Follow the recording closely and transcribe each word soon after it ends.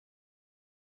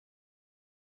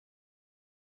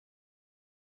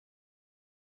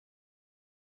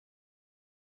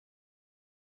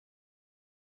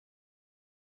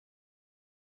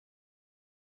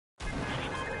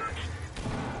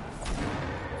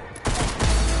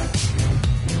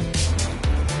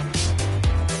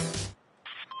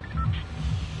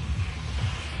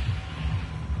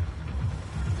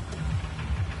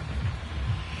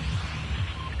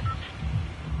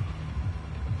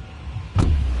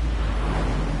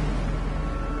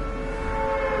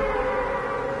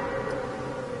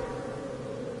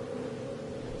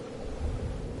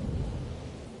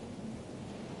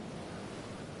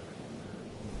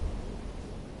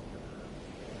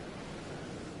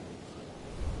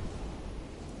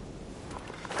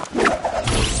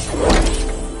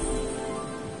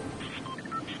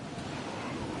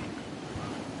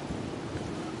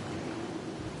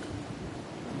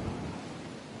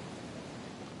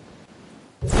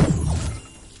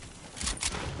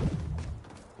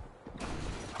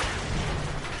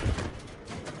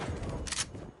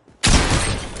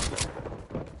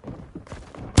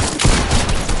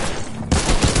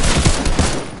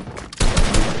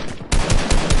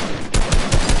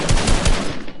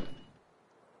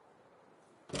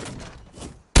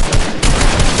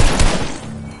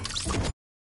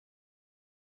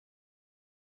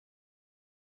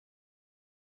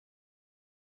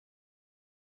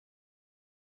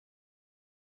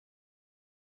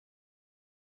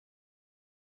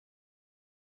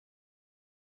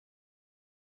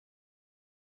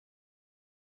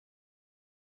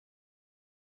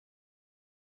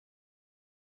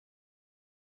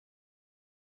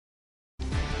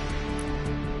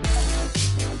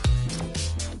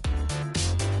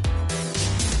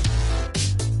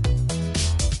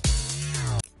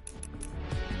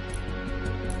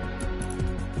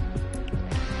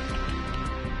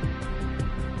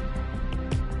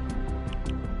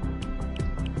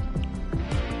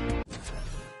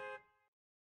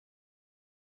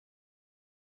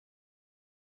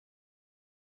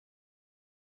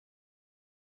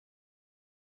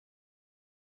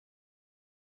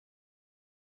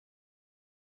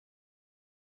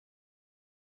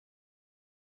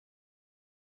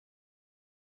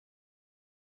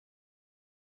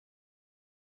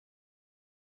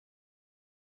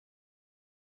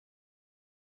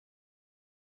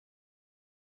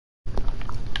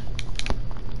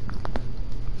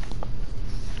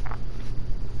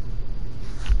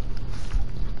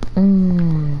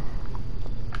Mm.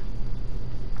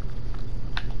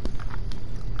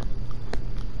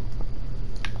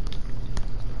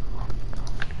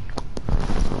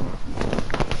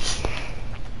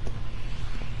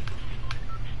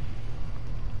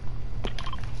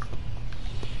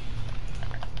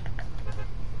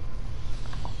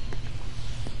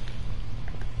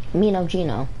 Mino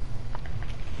Gino.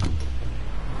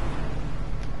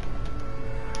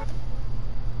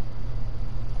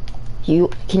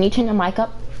 Can you turn your mic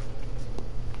up?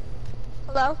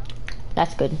 Hello?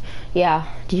 That's good. Yeah.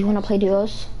 Do you want to play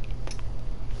duos?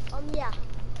 Yeah.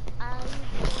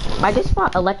 I just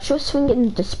bought Electro Swing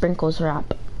and the Sprinkles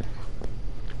Wrap.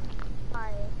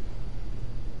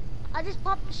 I just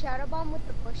popped the Shadow Bomb with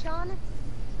the bush on it.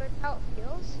 So it's how it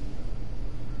feels.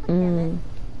 Mm.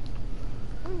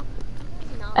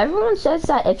 Everyone says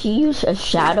that if you use a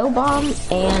Shadow Bomb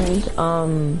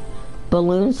and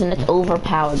balloons, then it's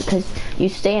overpowered because you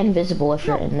stay invisible if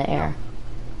you're in the air.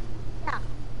 Yeah.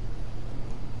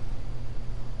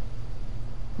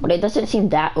 But it doesn't seem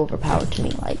that overpowered to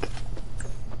me, like.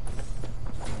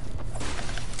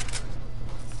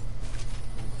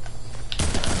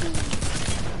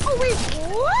 Oh wait,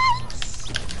 what?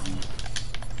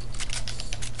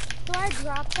 So I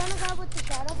dropped on a guy with the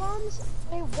Shadow Bombs,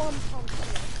 they one pumped me.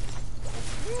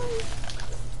 Really?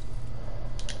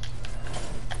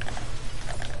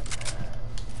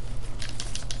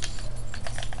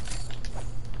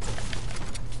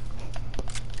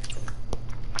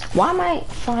 Why am I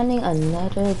finding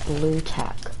another blue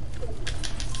tack?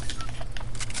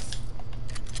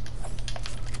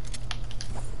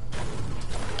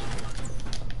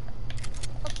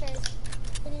 Okay.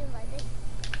 Can you invite me?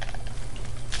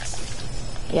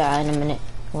 Yeah, in a minute.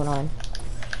 Hold on.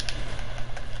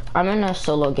 I'm in a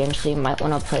solo game, so you might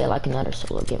want to play like another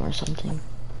solo game or something.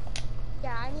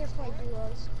 Yeah, I need to play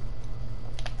duos.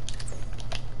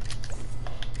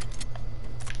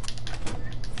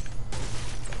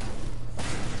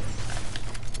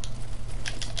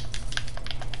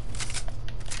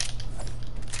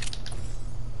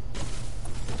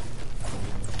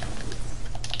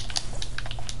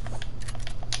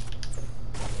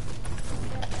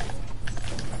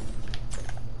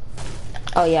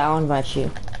 Oh yeah, I'll invite you.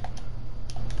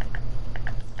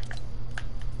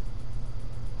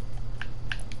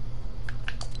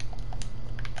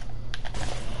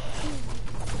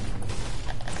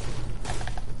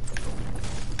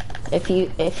 If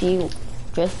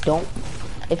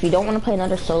you don't want to play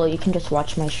another solo, you can just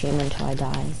watch my stream until I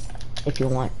die, if you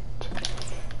want.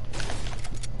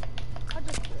 I'll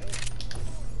just do it.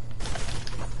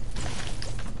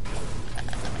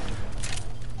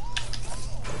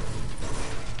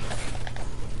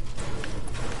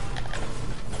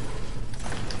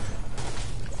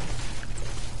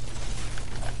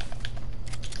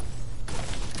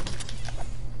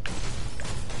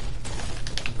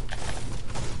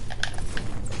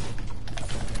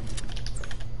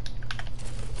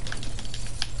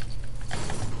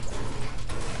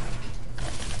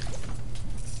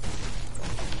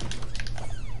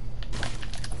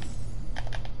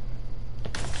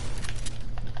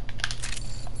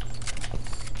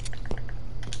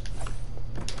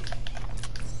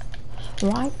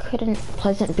 Why couldn't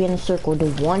Pleasant be in a circle the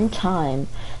one time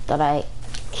that I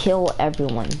kill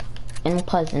everyone in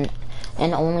Pleasant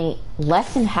and only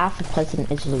less than half of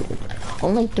Pleasant is looted?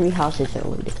 Only 3 houses are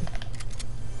looted.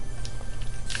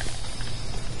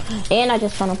 And I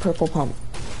just found a purple pump.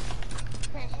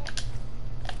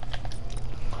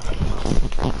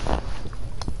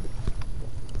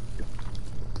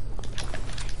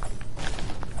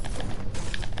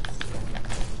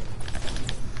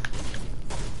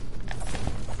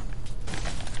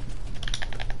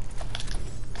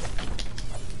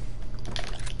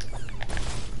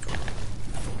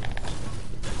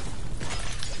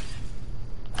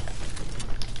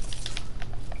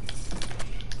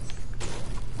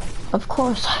 Of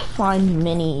course I find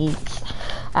minis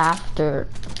after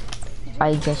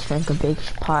I just drink a big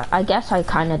pot. I guess I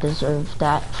kind of deserve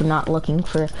that for not looking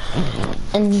for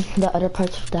in the other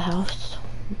parts of the house.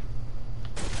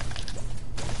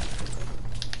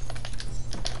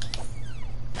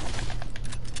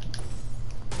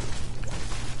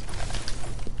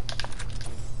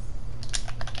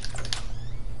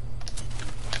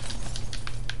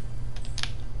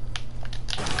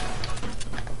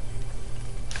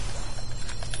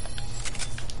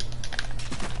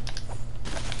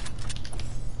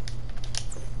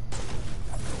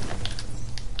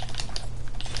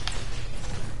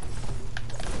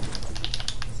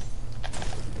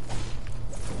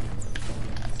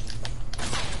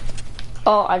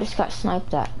 Oh, I just got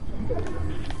sniped at.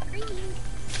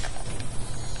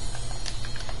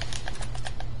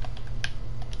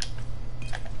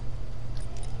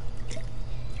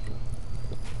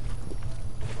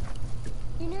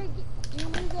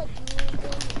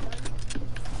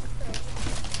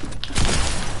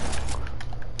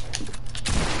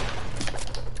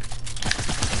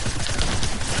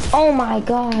 Oh my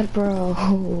god,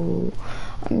 bro.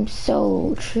 I'm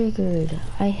so triggered.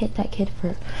 I hit that kid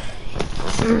for...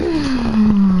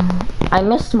 I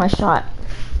missed my shot.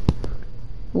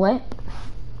 What?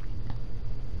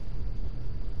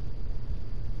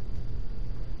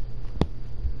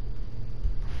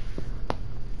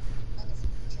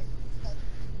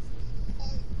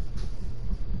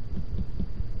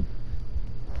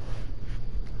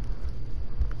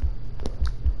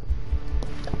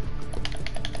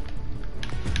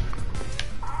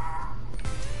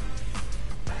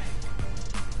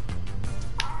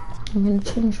 I'm gonna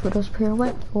change Widow's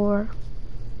Pirouette for...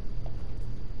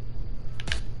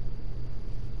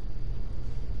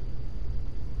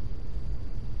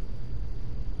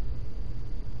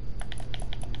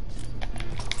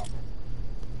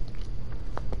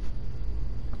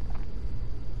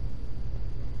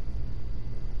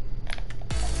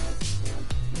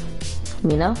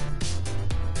 Mina?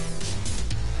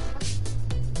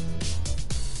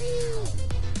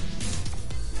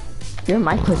 Your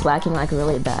mic was lagging like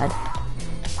really bad.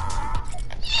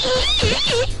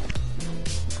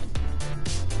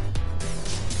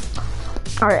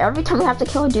 Alright, every time we have to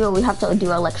kill a duo, we have to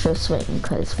do electro swing,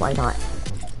 because why not?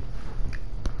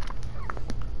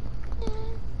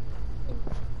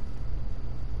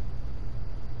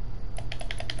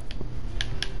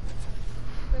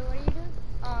 Wait, what are you doing?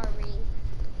 Ari.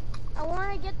 I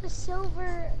want to get the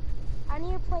silver. I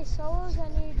need to play solos, I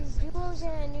need to do duos,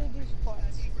 and I need to do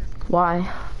sports.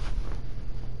 Why?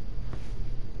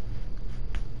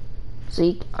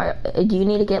 Zeke, do you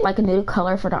need to get like a new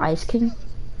color for the Ice King?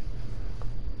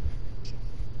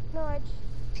 No,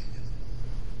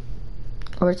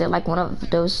 Or is it like one of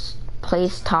those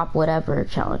place top whatever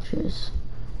challenges?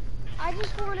 I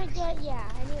just want to get, yeah,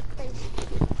 I need to play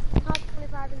top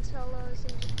 25 in solos.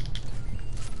 And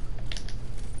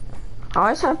I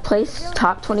always have place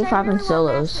top 25 in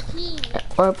solos.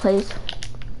 Or place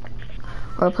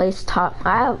top.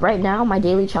 Right now my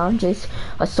daily challenge is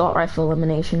assault rifle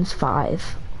eliminations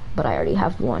 5, but I already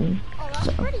have 1. Oh, that's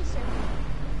pretty simple.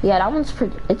 Yeah, that one's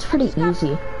pretty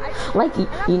easy. Like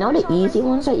you know the easy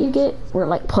ones that you get were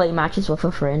like play matches with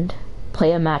a friend,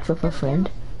 play a match with a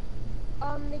friend.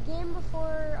 The game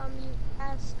before you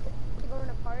asked to go in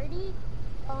a party,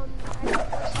 I got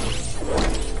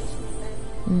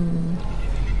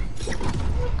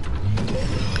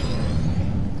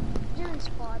doing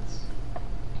squads.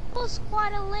 Full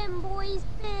squad of limb boys.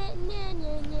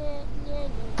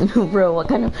 Bro, what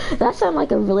kind of... That sounds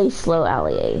like a really slow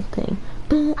Allie thing.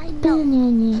 I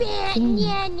know.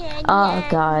 Oh,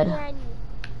 God. Yeah,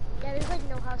 there's like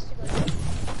no house to go to.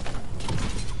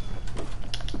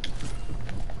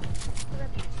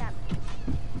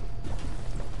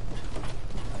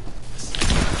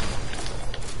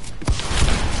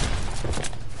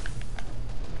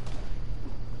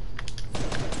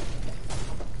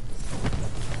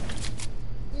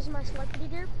 This is my celebrity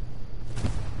derp.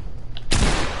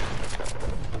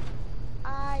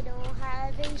 I don't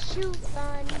have a shoot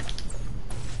gun.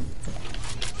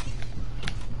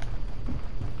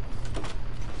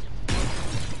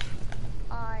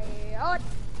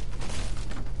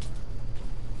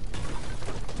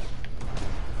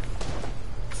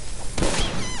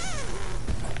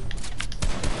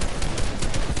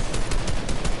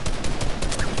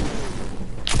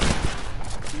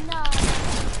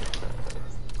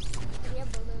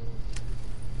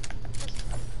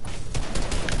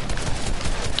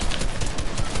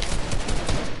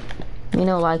 You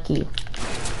know, likey.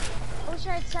 I wish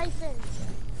I had siphons.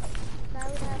 That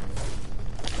would have.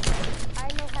 I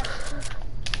know how to shoot.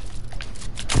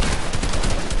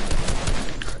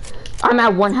 I'm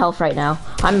at 1 health right now.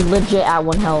 I'm legit at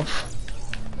 1 health.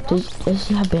 Does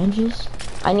he have bandages?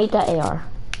 I need that AR.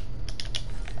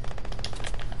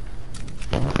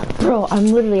 Bro, I'm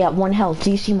literally at 1 health. Do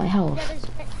you see my health? Yeah, there's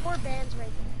 4 bands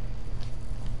right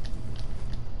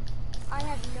there. I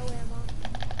have no ammo.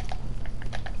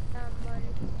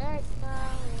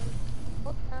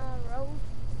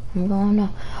 I'm gonna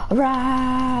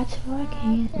ride till I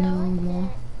can't no more.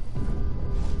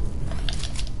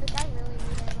 Like, I really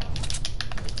need ammo.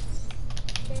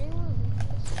 Did anyone loot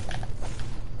this?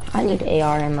 I need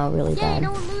AR ammo really Yeah, bad.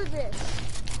 no one loot this.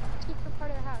 Secret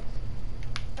part of the house.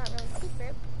 Not really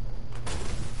secret.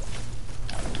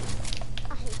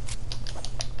 I hate it.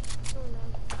 Oh no.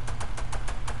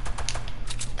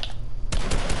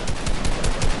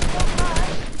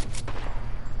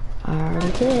 I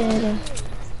already did.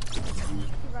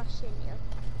 Rushing you.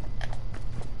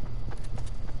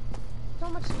 So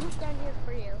much loot down here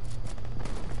for you.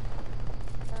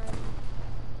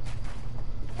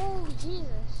 Holy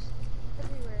Jesus.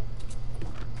 Everywhere.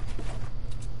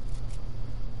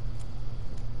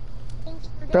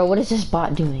 Bro, what is this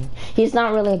bot doing? He's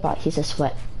not really a bot, he's a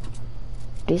sweat.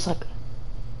 But he's like...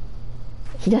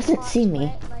 He doesn't see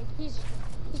me. Like, he's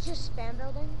just spam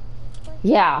building? Like?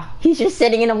 Yeah, he's just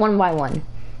sitting in a 1x1. Okay,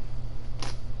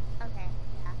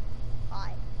 yeah.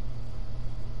 Bye.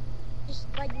 Just,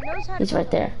 like, knows how to He's right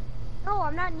build. there. No,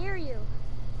 I'm not near you.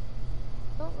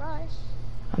 Don't rush.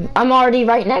 I'm already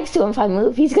right next to him. If I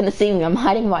move, he's gonna see me. I'm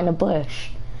hiding behind a bush.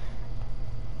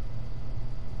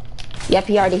 Yep,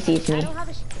 he already sees me. I don't have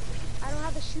a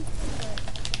shoot finger.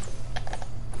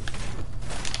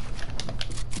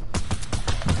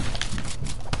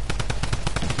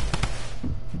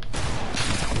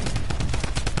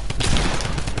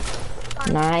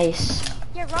 Nice.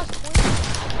 Yeah, Russ,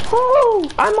 please. Oh,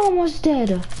 I'm almost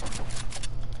dead.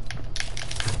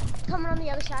 Coming on the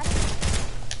other side.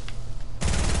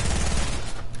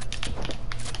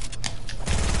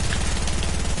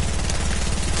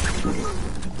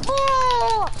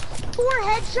 Oh! 4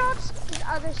 headshots. His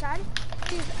other side.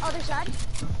 His other side.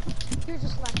 You're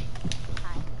just left.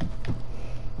 Hi.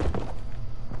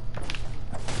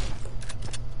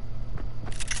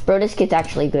 Bro, this kid's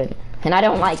actually good. And I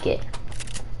don't like it.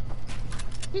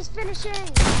 He's finishing.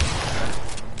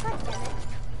 God damn it.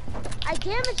 I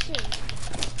damaged him.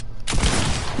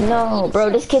 No, bro,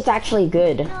 this kid's actually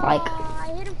good. No, Like,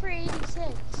 I hit him for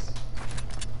 86.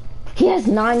 he has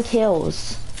 9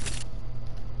 kills.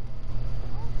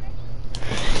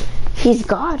 He's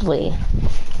godly.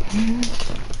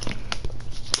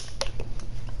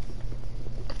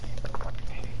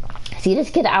 See,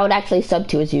 this kid, I would actually sub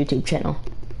to his YouTube channel.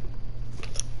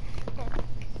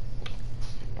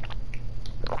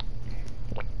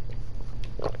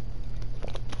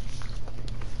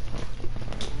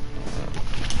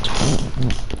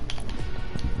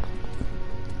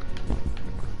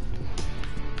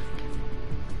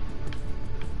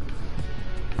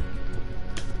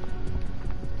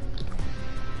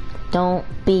 Don't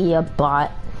be a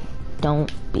bot.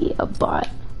 Don't be a bot.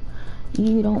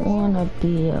 You don't wanna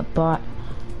be a bot.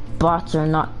 Bots are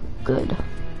not good.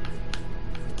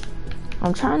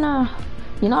 I'm trying to...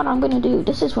 You know what I'm gonna do?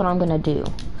 This is what I'm gonna do.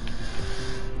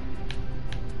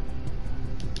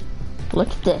 Look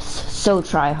at this. So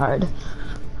try hard.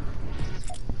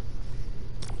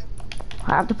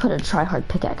 I have to put a try hard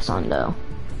pickaxe on though.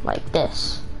 Like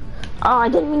this. Oh, I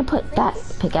didn't mean to put that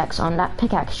pickaxe on. That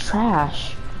pickaxe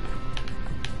trash.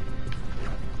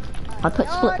 I put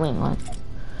split wing on.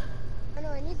 Oh no,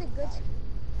 I need the good skin.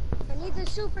 I need the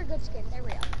super good skin. There we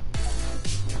go.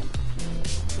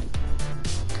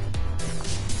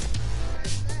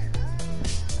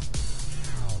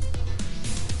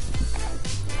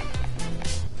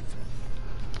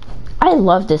 I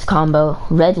love this combo.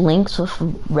 Red Lynx with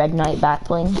Red Knight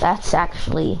backbling. That's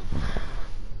actually...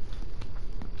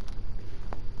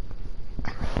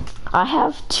 I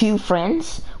have 2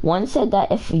 friends. One said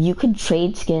that if you could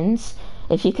trade skins,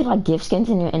 if you could like give skins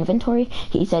in your inventory,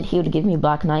 he said he would give me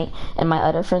Black Knight, and my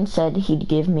other friend said he'd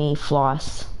give me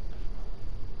Floss.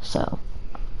 So.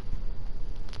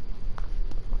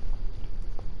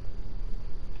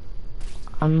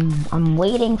 I'm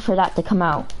waiting for that to come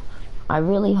out. I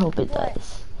really hope it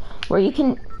does. Where you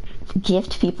can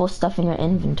gift people stuff in your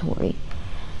inventory.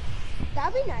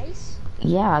 That'd be nice.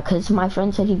 Yeah, because my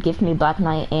friend said he'd gift me Black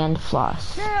Knight and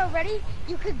Floss. No, ready?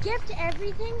 You could gift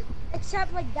everything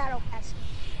except like Battle Pass.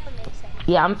 That makes sense.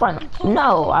 Yeah, I'm fine.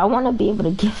 No, I want to be able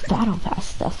to gift Battle Pass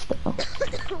stuff though.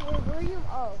 Where were you?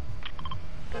 Oh.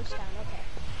 Ghost Town,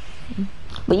 okay.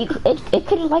 But you could, it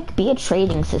could like be a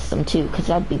trading system too, because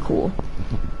that'd be cool.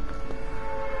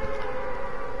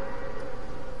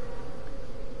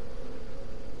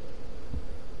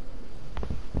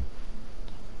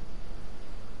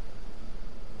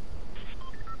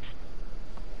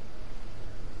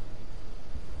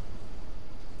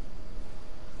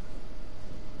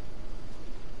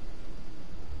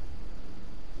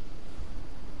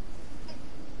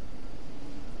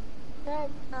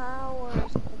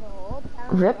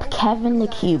 Rip Kevin the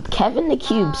Cube. Kevin the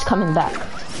Cube's coming back.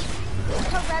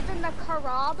 Kevin the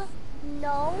Karab?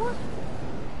 No.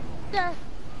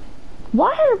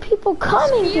 Why are people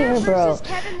coming here, bro?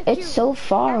 It's so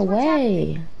far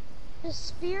away. The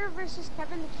Spear versus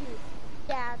Kevin the Cube.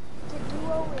 Yeah, the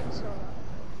duo in solo.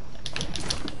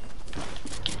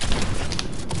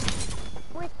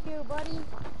 With you, buddy.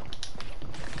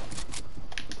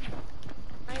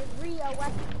 I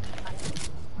re-elected.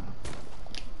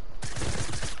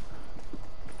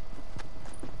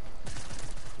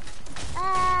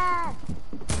 Ah!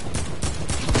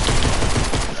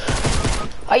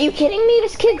 Are you kidding me?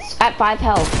 This kid's at 5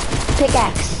 health.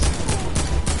 Pickaxe.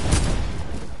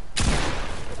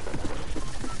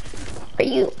 Are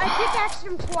you? I pickaxed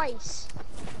him twice.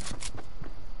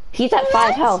 He's at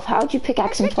 5 health. How'd you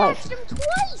pickaxe him twice? I pickaxed him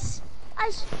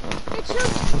twice. It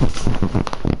shows.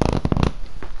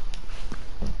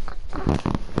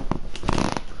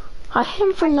 I hit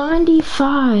him for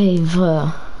 95.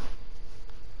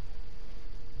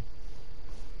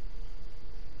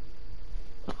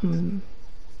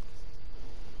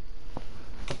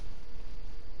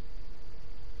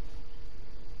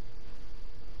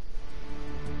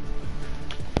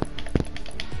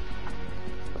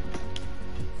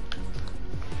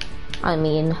 I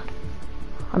mean,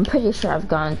 I'm pretty sure I've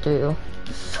gone through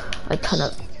a ton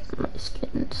of my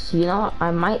skins. You know,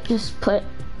 I might just put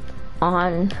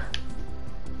on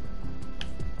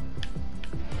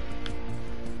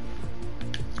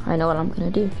I know what I'm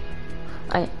gonna do.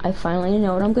 I finally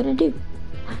know what I'm gonna do.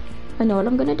 I know what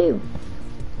I'm gonna do.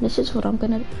 This is what I'm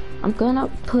gonna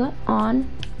put on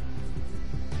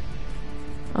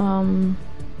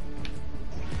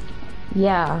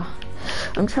yeah.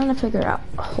 I'm trying to figure out,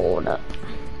 hold up.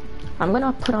 I'm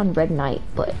gonna put on Red Knight,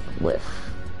 but with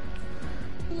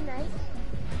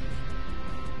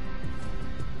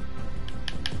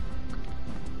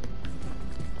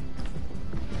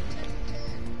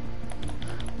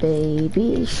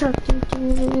Baby shark, do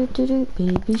do do do,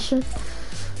 baby shark.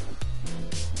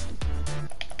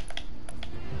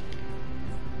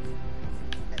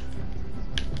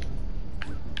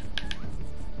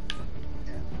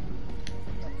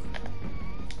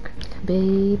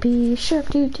 Baby shark,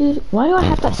 do do. Why do I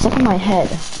have that stuck in my head?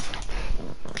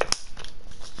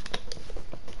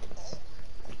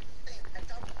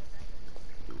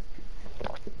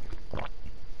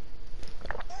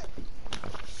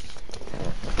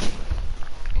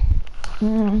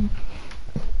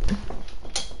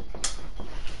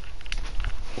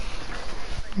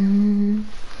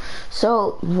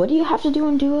 So, what do you have to do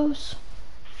in duos?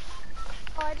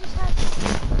 Oh, I just have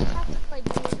to play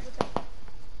duos with them.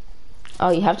 Oh,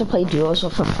 you have to play duos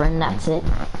with a friend, that's it?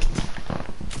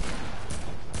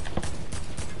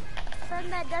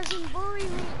 Friend that doesn't bully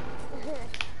me.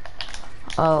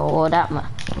 Oh, well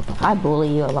I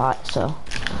bully you a lot, so.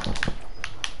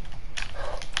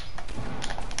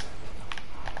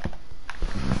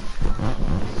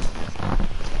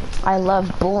 I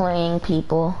love bullying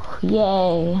people.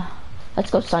 Yay. Let's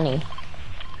go Sunny.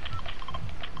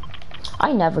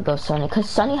 I never go Sunny, because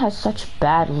Sunny has such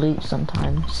bad loot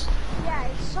sometimes. Yeah,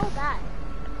 it's so bad.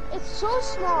 It's so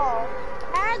small,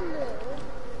 bad loot,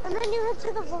 and then you head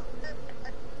to the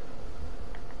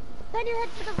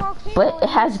volcano. But it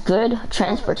has good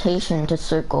transportation to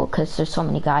Circle, because there's so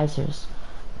many geysers.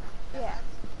 Yeah.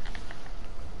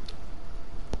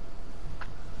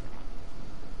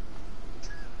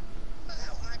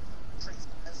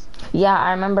 Yeah,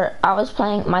 I remember I was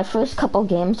playing my first couple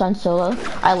games on solo.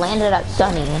 I landed at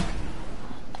Sunny.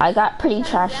 I got pretty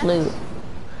trash loot.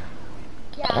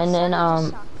 Yeah, and then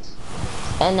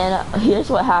here's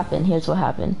what happened.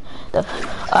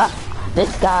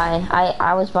 This guy,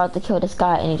 I was about to kill this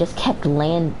guy, and he just kept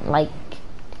sitting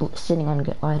on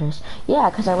good gliders. Yeah,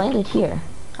 because I landed here.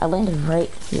 I landed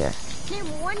right here.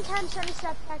 Name one time Sunny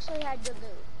Step actually had good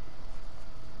loot.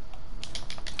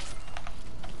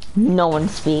 No one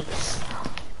speaks.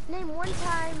 Name one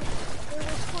time there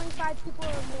was 25 people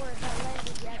or more that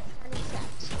landed at Sunny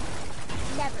Steps.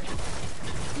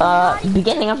 Never.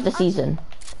 Beginning of the season.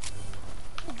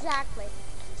 Exactly.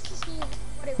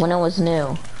 When it was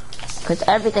new. Because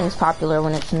everything's popular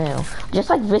when it's new. Just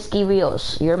like Risky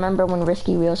Reels. You remember when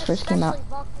Risky Reels first came out?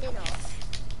 Volcano.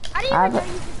 I didn't even know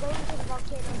you could go into the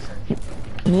volcano.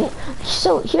 Yeah.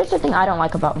 So here's the thing I don't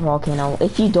like about Volcano.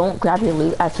 If you don't grab your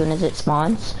loot as soon as it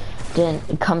spawns, then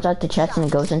it comes out the chest and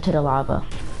it goes into the lava.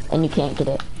 And you can't get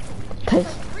it. Because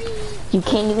you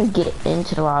can't even get it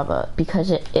into the lava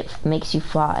because it makes you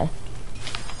fly.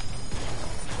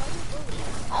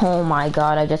 Oh my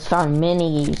god, I just found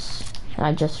minis. And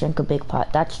I just drank a big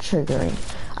pot. That's triggering.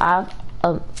 I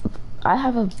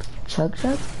have a chug,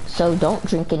 so don't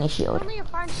drink any shield. Only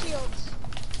find shields.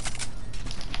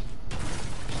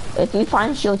 If you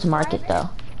find shields, mark it though.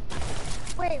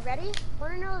 Wait, ready?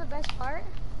 Wanna know the best part?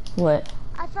 What?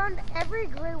 I found every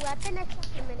gray weapon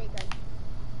except the minigun.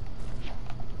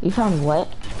 You found what?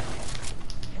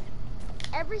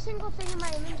 Every single thing in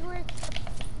my inventory.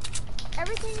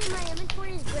 Everything in my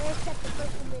inventory is gray except the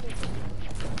purple minigun.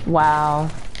 Wow.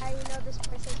 How you know this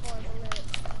place is horrible loot?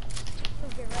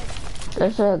 Prove it right.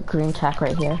 There's a green tack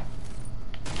right here.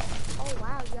 Oh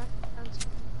wow, you actually found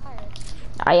some fire.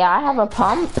 Yeah, I have a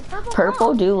pump,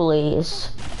 purple dualies,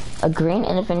 a green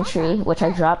infantry, which I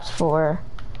dropped for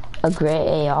a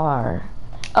gray AR.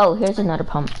 Oh, here's another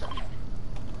pump.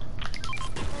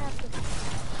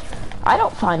 I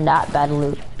don't find that bad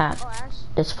loot at Oh, Ash,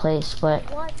 this place, but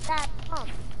what that pump?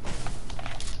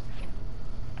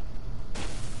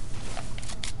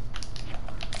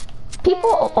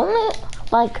 people only,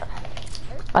 like,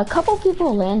 a couple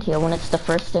people land here when it's the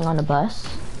first thing on the bus,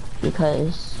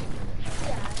 because,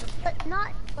 Yeah, but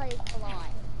not like a lot.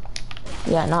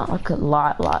 yeah, not like a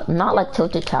lot, not like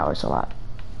Tilted Towers a lot.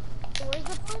 So where's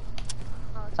the pump?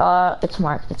 Oh, It's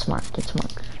marked.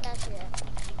 that's it.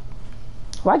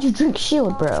 Why'd you drink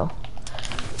shield, bro?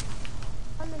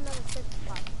 I'm in another 50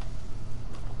 spot.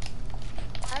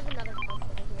 I have another pump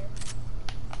over here.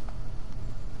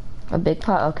 A big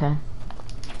pot? Okay. I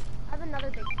have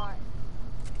another big pot.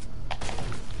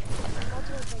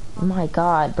 Multiple big pots. My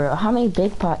god, bro. How many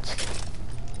big pots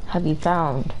have you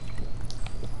found?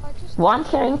 Just Well, I'm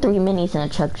carrying 3 minis and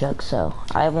a chug jug, so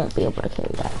I won't be able to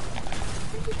carry that.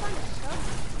 where did you find a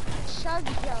chug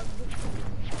jug?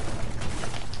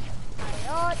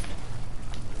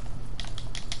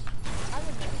 I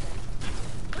would know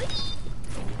that.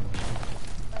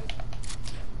 Like,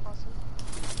 awesome.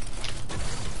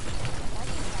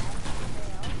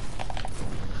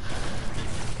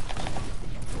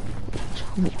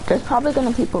 There's probably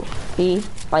gonna be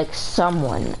like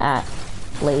someone at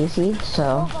Lazy,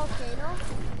 so Volcano?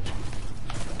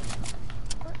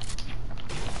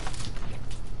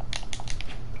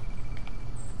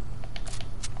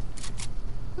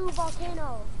 Who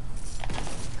volcano?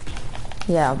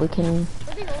 yeah, we can.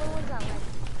 We're the only ones that went.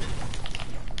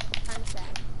 I'm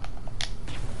sad.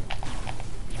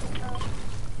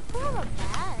 I don't have a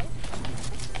bag.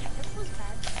 This was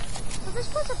bad. So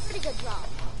this was a pretty good job.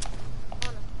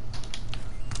 Honestly.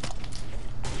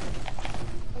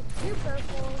 Like 2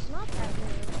 purples, not that good.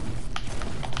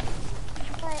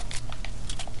 But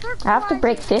I have to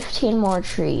break 15 more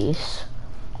trees.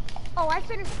 oh, I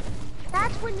finished.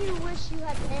 That's when you wish you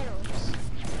had panels.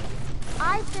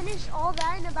 I finished all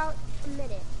that in about a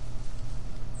minute.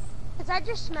 Cause I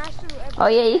just smashed through everything. Oh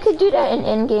yeah, you could do that in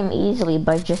in-game easily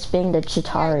by just being the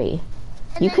Chitari.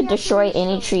 And You then could have to destroy use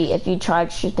any stones. tree if you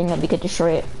charged your thing up. You could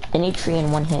destroy any tree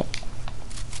in 1 hit.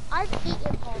 I've 8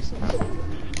 impulses.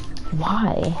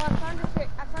 Why? Oh,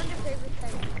 I found your favorite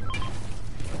thing.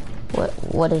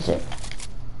 What is it?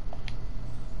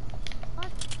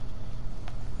 What?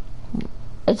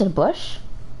 Is it a bush?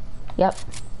 Yep.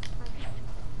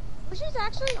 Bushes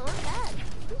actually aren't bad.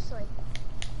 Honestly.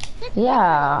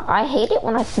 Yeah, I hate it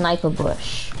when I snipe a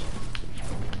bush.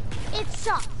 It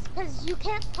sucks because you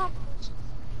can't pump bushes.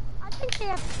 I think they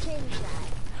have to change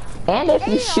that. And if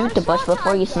you AR shoot the bush shots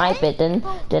before I you get, snipe it, then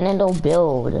it'll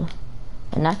build,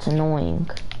 and that's annoying.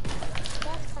 That's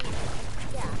kind of,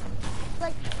 yeah.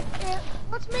 Like,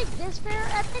 let's make this fair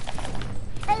epic.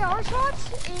 AR shots,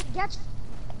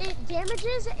 it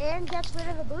damages and gets rid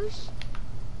of the boost.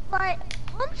 But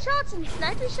pump shots and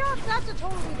sniper shots, that's a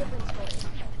totally different story.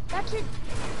 That should,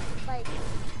 like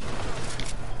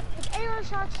AR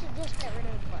shots should just get rid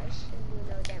of the bush and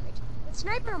do no damage. But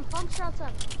sniper and pump shots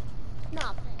are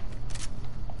nothing.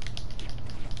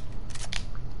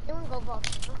 They won't go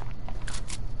volcano.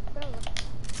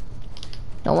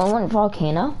 No one went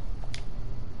volcano?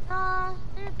 There are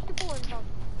people in volcano.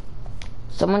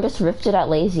 Someone just rifted at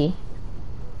Lazy.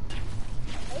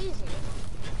 Lazy.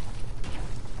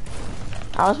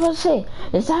 I was about to say,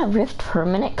 is that rift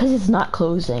permanent? Because it's not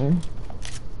closing.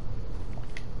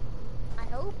 I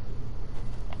hope.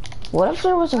 What if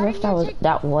there was a rift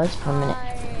that was permanent?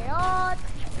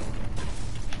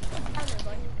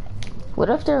 What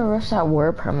if there were rifts that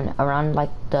were permanent around like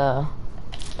the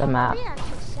map?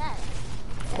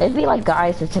 It'd be like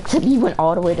geysers, except you went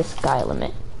all the way to sky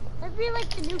limit. It'd be like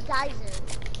the new geyser.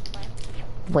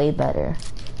 Way better.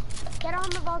 Get on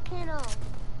the volcano.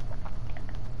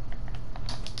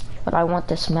 But I want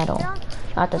this metal.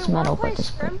 Not this metal, but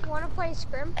this brick. Wanna play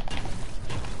scrim?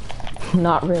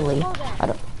 Not really. Hold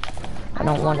on. I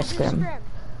don't want to scrim.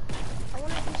 I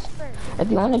wanna do scrim. If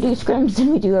you want to do scrims,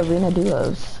 then we do arena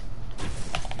duos.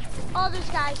 Oh, there's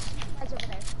guys. Guys over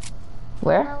there.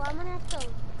 Where? Well, I'm gonna have to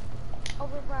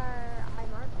over where I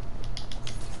marked.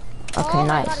 Okay, oh,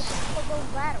 nice.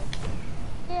 Build battle.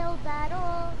 Build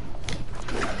battle.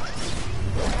 I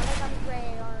got a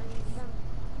gray on them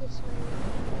this way.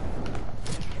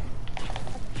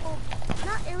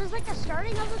 It was like the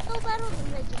starting of the build battle,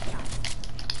 and they just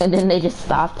stopped. And then they just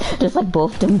stopped. Just like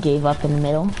both of them gave up in the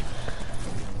middle.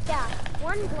 Yeah,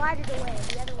 one glided away,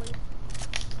 the other one,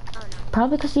 I don't know.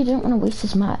 Probably because he didn't want to waste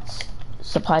his mats.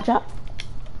 Supply drop?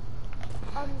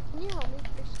 Can you help me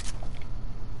first?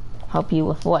 Help you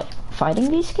with what?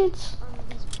 Fighting these kids?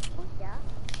 These people? Yeah.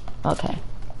 Okay.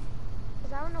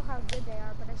 Because I don't know how good they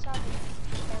are, but I saw them.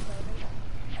 They're building.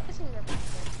 I'm guessing they're pretty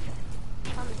good.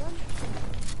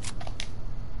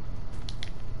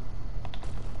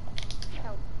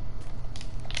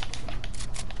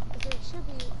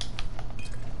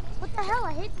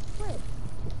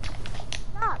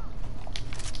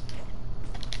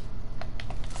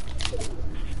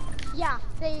 Yeah,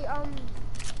 they,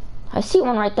 I see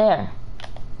one right there.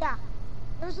 yeah.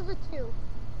 Those are the two.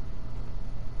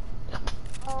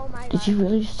 Oh my god. Did you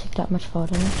really just take that much fall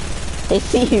damage? They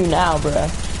see you now, bruh.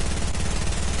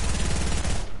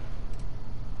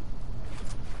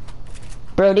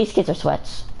 Bro, these kids are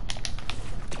sweats.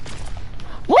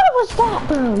 What was that,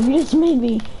 bro? You just made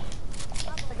me.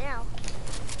 Not for now.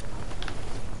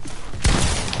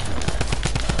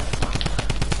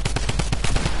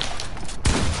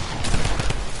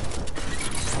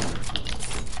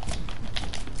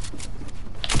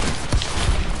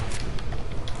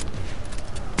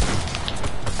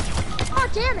 Oh,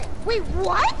 damn it. Wait,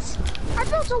 what? I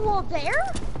built a wall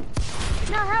there?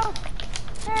 Now how?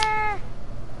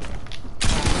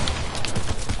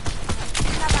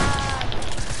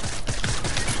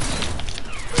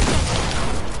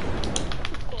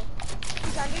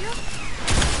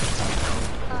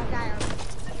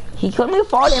 He killed me with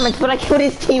fall damage, but I killed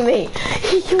his teammate.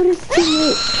 He killed his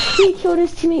teammate. He killed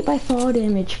his teammate by fall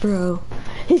damage, bro.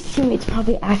 His teammate's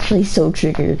probably actually so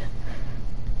triggered.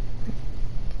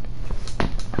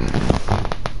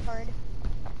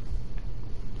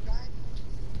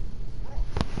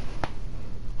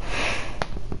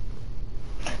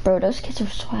 Bro, those kids are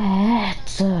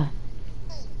sweats.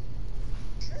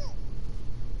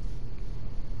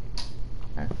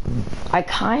 I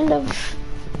kind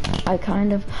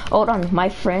of, hold on, my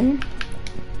friend.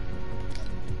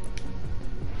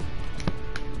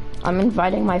 I'm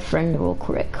inviting my friend real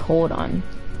quick, hold on.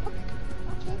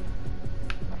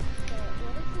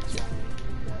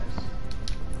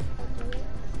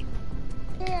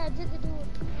 Yeah, I did the duel.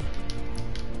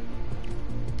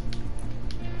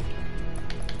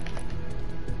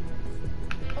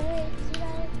 Oh wait, see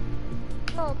that?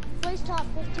 Oh, place top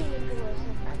 15 in duels.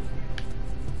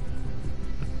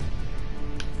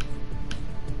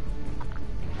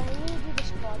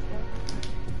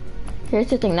 Here's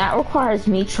the thing, that requires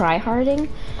me tryharding,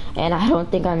 and I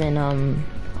don't think I'm in,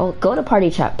 oh, go to party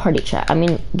chat, I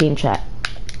mean, game chat.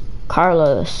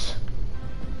 Carlos.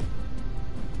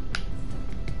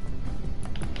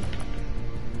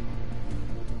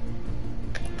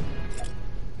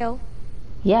 Yo.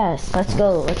 Yes, let's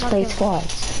go, let's play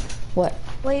squads. What?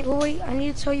 Wait, I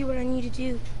need to tell you what I need to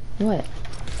do. What?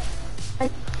 I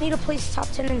need to place top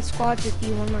 10 in squads with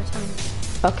you one more time.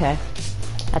 Okay,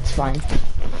 that's fine.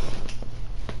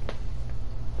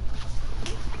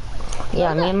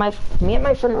 Yeah, me and my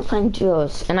friend were playing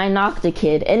duos, and I knocked a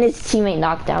kid, and his teammate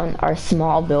knocked down our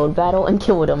small build battle and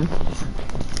killed him.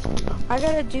 I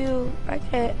gotta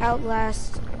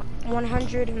outlast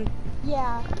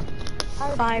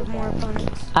 105 more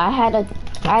opponents. I had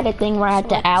a thing where I had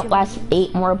to outlast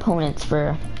 8 more opponents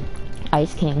for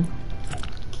Ice King.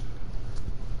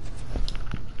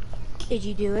 Did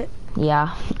you do it?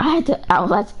 Yeah, I had to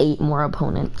outlast 8 more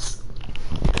opponents.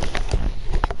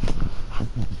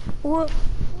 What?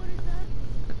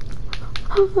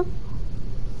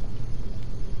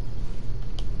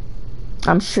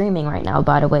 I'm streaming right now,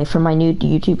 by the way, for my new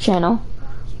YouTube channel.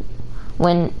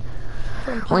 When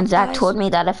Zach told me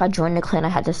that if I joined the clan, I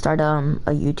had to start a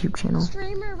YouTube channel.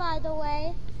 Streamer, by the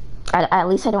way. At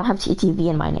least I don't have TTV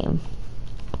in my name.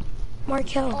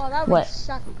 Markel. Oh, that would What?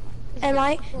 suck. Am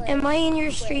I in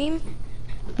your stream?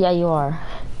 Yeah, you are.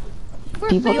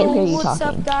 People can hear you What's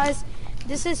talking. up, guys?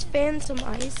 This is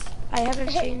FantumInfinite's. I haven't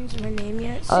changed my name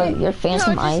yet. Oh, you're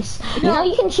Phantom Ice. You know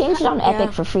you can change it on Epic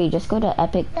Yeah. for free. Just go to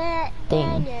Epic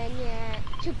thing.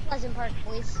 Too Pleasant Park,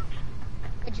 please.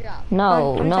 Good job.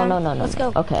 No. Let's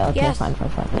go. Okay, Yes. fine.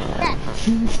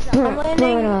 I'm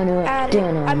landing at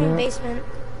basement.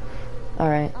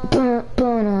 Alright.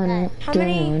 How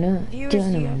many viewers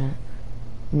do you have?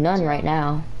 None right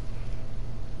now.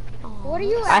 What are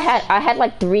you I had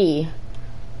like 3.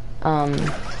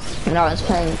 When I was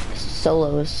playing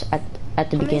solos at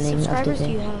the beginning of the subscribers do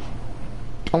you thing. have?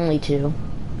 Only 2.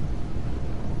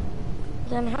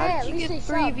 Then how Hey, at did you least get they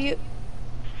 3 subbed. views?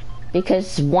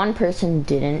 Because one person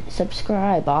didn't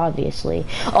subscribe, obviously.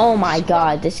 Oh my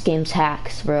god, this game's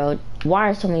hacks, bro. Why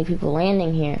are so many people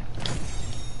landing here?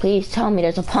 Please tell me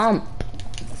there's a pump.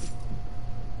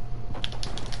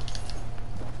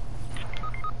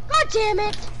 God damn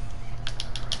it!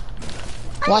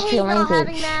 Watch I hate your not language.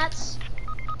 having mats.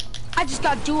 I just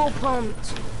got dual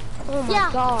pumped. Oh my Yeah,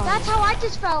 god. that's how I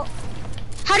just felt.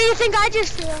 How do you think I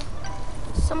just feel?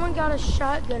 Someone got a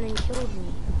shotgun and killed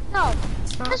me. No,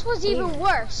 not this was fair. even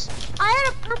worse. I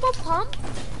had a purple pump.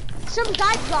 Some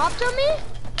guy dropped on me,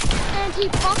 and he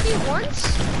pumped me once.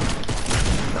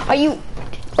 Are you...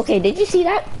 Okay, did you see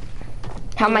that?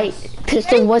 How my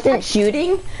pistol wasn't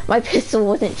shooting? My pistol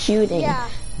wasn't shooting. Yeah.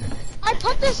 I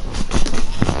put this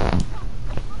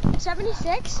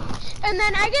 76, and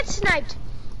then I get sniped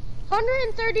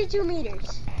 132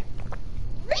 meters.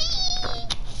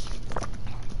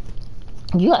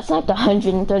 You got sniped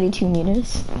 132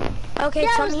 meters. Okay,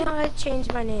 Yeah, tell me how to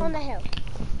change my name. On the hill.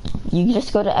 You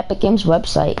just go to Epic Games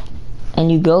website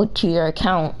and you go to your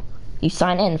account. You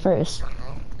sign in first.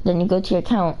 Then you go to your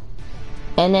account.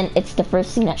 And then it's the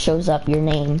first thing that shows up, your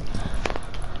name.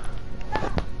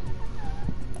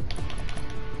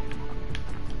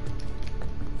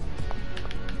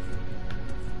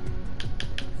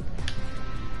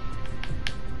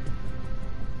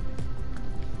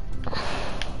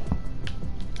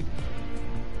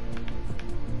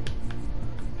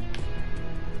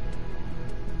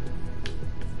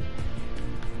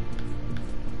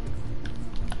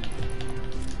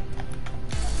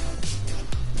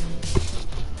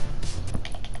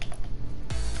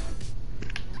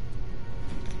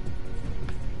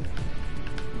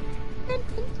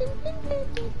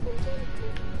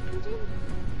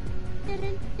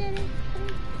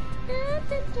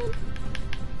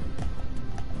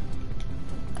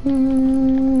 How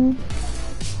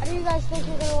do you guys think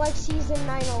you're gonna like season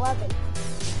 9/11?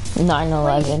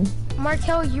 9/11.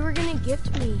 Markel, you were gonna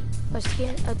gift me a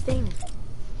thing.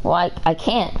 Well, I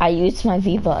can't. I used my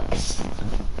V-Bucks.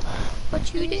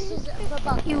 But you didn't.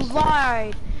 You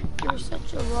lied. You're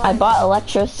such a liar. I bought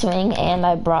Electro Swing and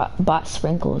I bought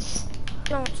Sprinkles.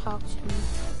 Don't talk to me.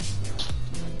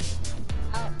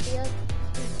 Out here,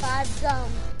 5 gum.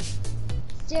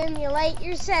 Stimulate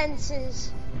your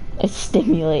senses. It's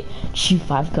stimulate. Chew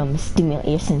 5 gum. Stimulate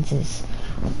your senses.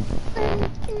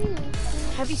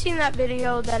 Have you seen that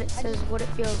video that it says what it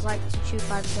feels like to chew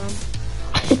 5 gum?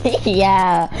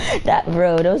 Yeah, that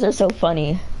bro. Those are so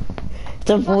funny.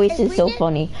 The voice is so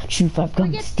funny. Chew 5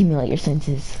 gum. Stimulate your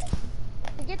senses.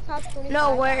 We get top 25.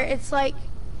 No, where it's like,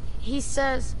 he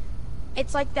says,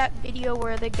 it's like that video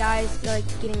where the guy's like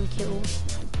getting killed.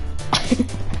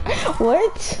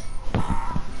 What?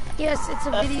 Yes, it's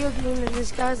a video game and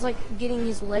this guy's like getting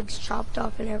his legs chopped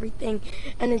off and everything,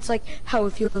 and it's like how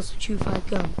it feels to chew 5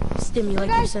 gum. Stimulate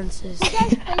your senses. If you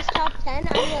guys place top 10,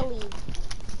 I'm gonna leave.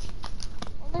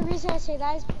 Only reason I say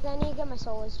that is because I need to get my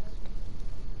solos done.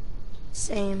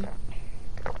 Same.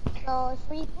 So if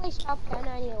we place top 10,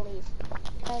 I need to leave.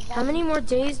 How many more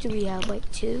days do we have? Like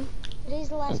 2? Today's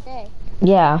the last day.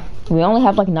 Yeah, we only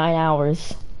have like 9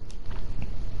 hours.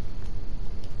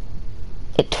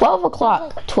 At 12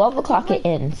 o'clock, 12 o'clock it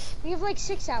ends. We have like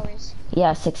 6 hours.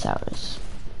 Yeah, 6 hours.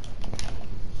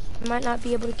 I might not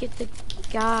be able to get the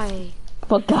guy.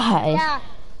 What guy? Yeah,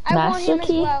 I want Master him as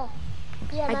Key? well.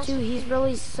 Yeah, I do, he's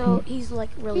really he's like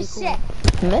really He's cool. sick.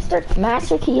 Mr.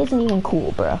 Master Key isn't even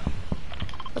cool, bro.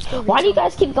 Let's go. Why do you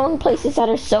guys keep going places that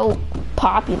are so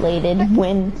populated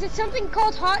when... Is it something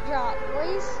called Hot Drop,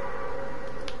 boys?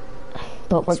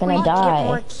 But we're gonna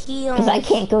die. Because I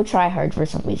can't go try hard for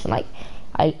some reason. Like,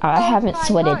 I haven't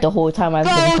sweated the whole time I've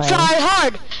been playing. Go try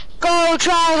hard! Go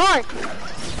try hard!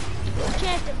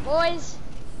 Champion, boys.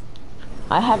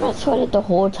 I haven't sweated the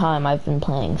whole time I've been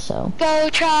playing, so... Go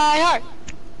try hard!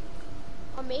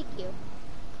 I'll make you.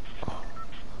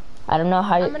 I don't know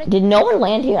how you... Did no one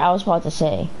land here? I was about to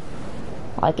say.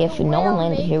 Like, if no one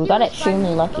landed here, we got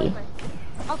extremely lucky.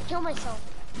 I'll kill myself.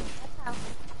 That's how.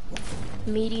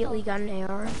 Immediately got an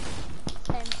AR.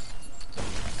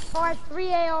 Oh, I have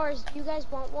 3 ARs. Do you guys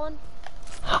want one?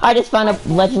 I just found a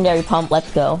legendary pump. Let's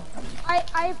go. I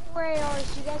have 4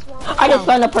 ARs. Do you guys want one? I just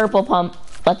found a purple pump.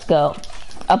 Let's go.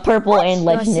 A purple and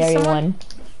legendary one.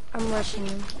 I'm rushing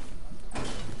him.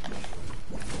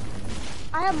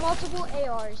 I have multiple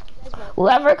ARs. Do you guys want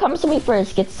Whoever comes to me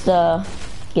first gets the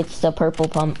purple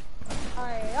pump.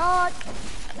 Alright,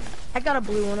 I got a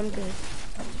blue one, I'm good.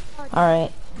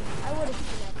 Alright. I would have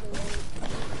seen that blue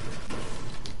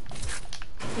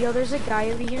one. Yo, there's a guy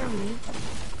over here on me.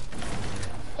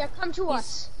 Yeah, come to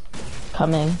us.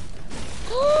 Coming.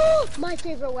 My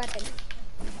favorite weapon.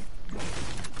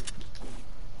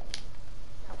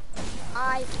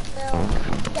 I will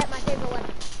get my favorite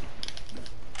weapon.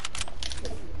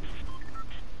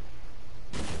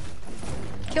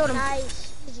 Killed him.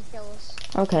 Nice. Easy kills.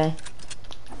 Okay.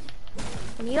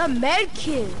 I need a med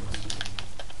kit.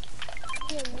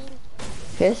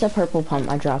 Here's the purple pump.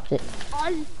 I dropped it.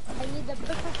 I need the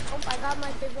purple pump. I got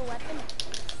my favorite weapon.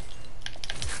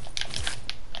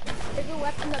 Favorite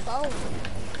weapon, the bow.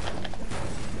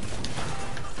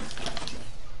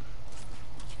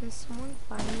 Can someone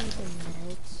find me the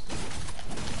meds?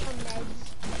 The meds.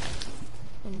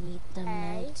 I need the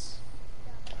meds.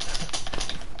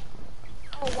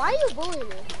 Oh Why are you bullying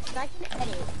me? 'Cause I can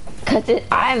edit. Cause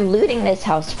I'm looting this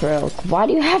house, bro. Why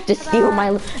do you have to steal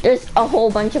my? There's a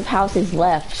whole bunch of houses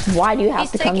left. Why do you have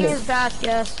He's to come taking to? his bath,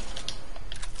 yes.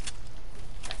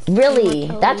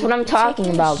 Really? That's what I'm talking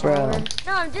about, bro. No,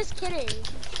 I'm just kidding.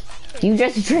 You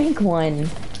just drank one.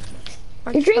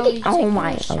 You're drinking. Oh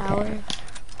my. Okay.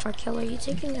 Markel, are you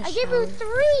taking a I shower? gave you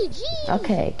 3, jeez.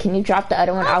 Okay. Can you drop the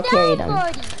other one? I'll Calm carry down,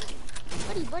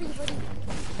 them. Buddy.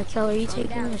 Markel, are you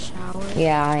taking a shower?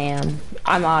 Yeah, I am.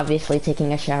 I'm obviously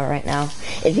taking a shower right now.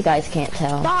 If you guys can't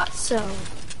tell. Thought so. I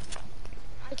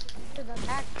can hear the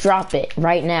back. Drop it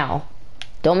right now.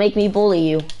 Don't make me bully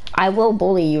you. I will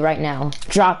bully you right now.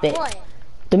 Drop it. What?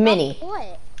 The mini.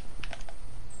 What?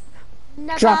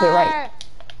 Never. Drop it right.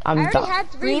 I I'm already done. had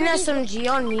 3 Green minis. SMG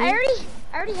on me. I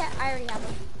already have one.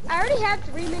 I already have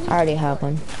 3 minis. I already have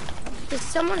one. Does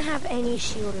someone have any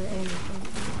shield or anything?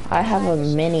 I have a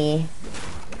mini.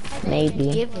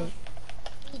 Maybe. Give it.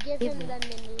 Give him the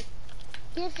mini.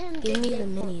 Give him Give me the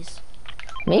big one. minis.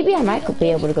 Maybe I might be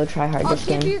able to go try hard I'll this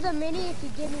give game. you the mini if you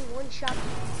give me 1 shot.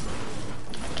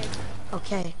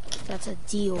 Okay, that's a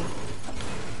deal. 1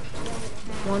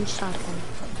 shotgun.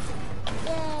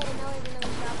 Yeah, now I have another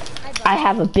shot. I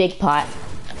have a big pot.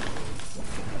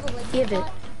 Give it.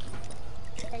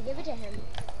 Yeah, give it to him.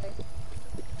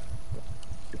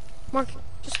 Mark,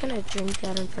 just gonna drink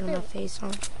that in front of my face,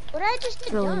 huh? What did I just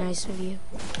get Really done? nice of you.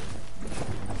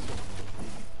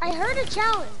 I heard a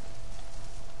challenge.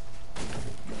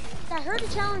 I heard a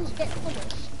challenge get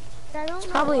finished. But I don't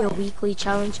know Probably a what. weekly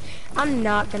challenge. I'm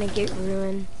not gonna get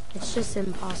ruined. It's just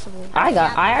impossible. I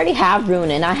already have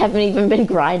Rune and I haven't even been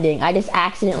grinding. I just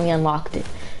accidentally unlocked it.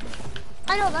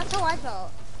 I know, that's how I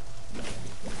felt.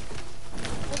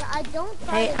 Like, I don't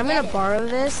try Hey, to I'm get gonna it. borrow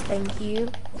this. Thank you.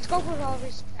 Scope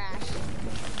revolver's trash.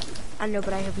 I know,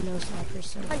 but I have no sniper,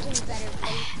 so. Hunting's better.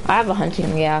 Buddy. I have a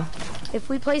hunting, yeah. If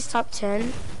we place top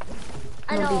 10,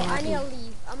 I I'll know, be I happy. need to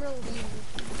leave. I'm gonna leave.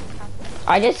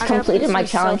 I just I gotta completed put my some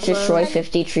challenge, solo. destroy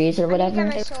 50 trees or I whatever.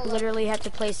 need to I get my solo. literally have to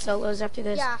play solos after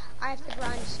this. Yeah, I have to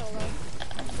grind solo.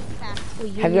 Fast. Will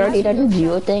Have you already guys- done the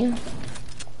duo thing?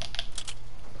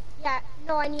 Yeah,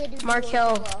 no, I need to do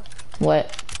Markel. duo solo.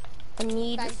 What? I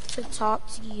need to talk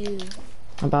to you.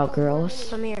 About girls?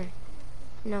 Come here.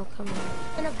 No, come here.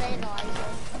 I'm gonna vandalize it.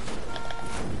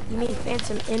 You mean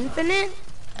Phantom Infinite?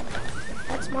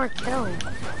 That's Markel.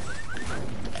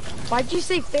 Why'd you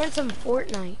say Phantom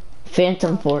Fortnite?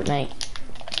 Phantom Fortnite.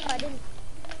 No, I didn't.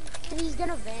 He's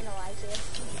gonna vandalize it.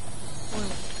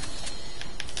 What?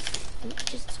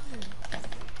 Just tell me.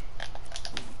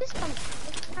 This comes.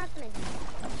 It's not gonna.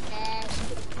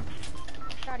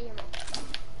 Shotty him.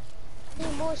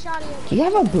 Need more shotty him. Do you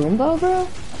have a boom bow, bro?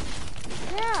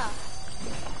 Yeah.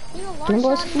 Need a lot Boom of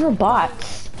bow's shotty for ammo.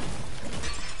 bots.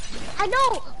 I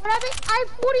know, but I have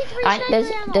 43 sniper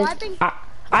ammo.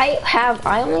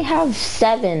 I only have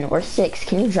 7 or 6.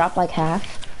 Can you drop like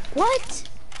half? What?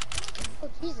 Oh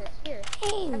Jesus, here.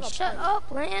 Hey, shut up,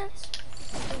 Lance.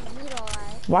 You need all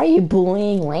that. Why are you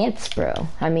bullying Lance, bro?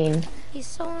 I mean, He's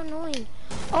so annoying.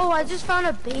 Oh, I just found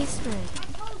a basement.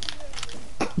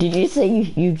 did you say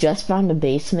you just found a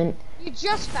basement? You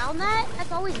just found that?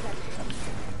 That's always been there.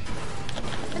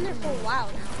 Been there for a while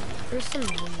now. There's some.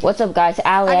 What's up, guys?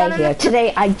 Ali I got here. enough-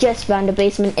 Today, I just found a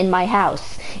basement in my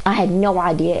house. I had no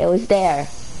idea it was there.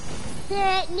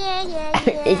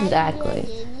 Exactly.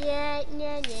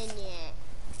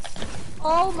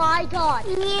 Oh my god.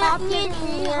 Stop giving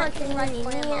me hunting rifle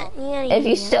ammo. If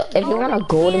you want a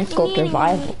golden scope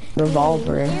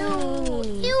revolver,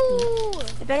 Ew.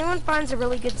 If anyone finds a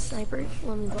really good sniper,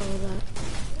 let me borrow that.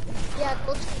 Yeah,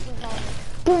 go fucking call me.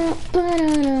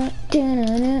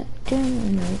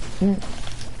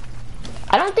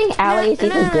 I don't think Ali is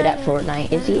even good at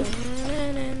Fortnite, is he?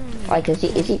 Like,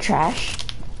 is he trash?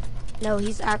 No,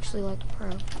 he's actually like a pro.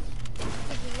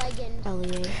 Legend.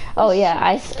 Elliot. Oh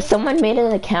yeah, someone made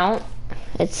an account.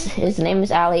 His name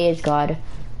is Ali is God.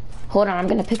 Hold on, I'm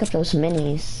gonna pick up those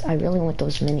minis. I really want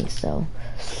those minis though.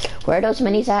 Where are those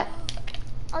minis at?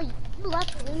 Oh, you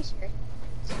left the wings here.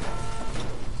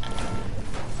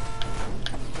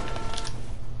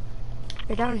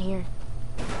 They're down here.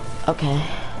 Okay.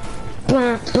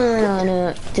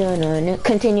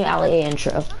 Continue Ali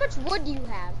intro. How much wood do you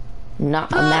have?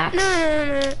 Not a max.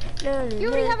 You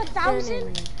already have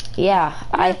 1,000? Yeah,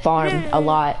 I farm a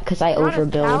lot because I Not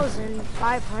overbuild.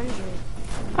 1,500.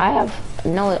 I have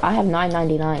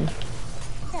 999.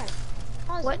 Yeah.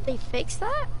 What, they fixed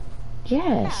that?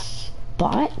 Yes.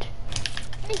 Bot?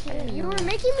 Thank you. You were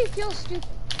making me feel stupid.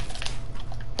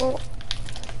 Well,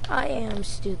 I am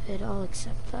stupid. I'll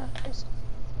accept that.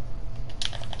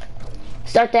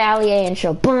 Start the alley A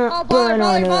intro. Oh, baller.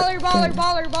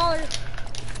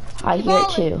 I hear it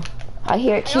too. I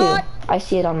hear it too. I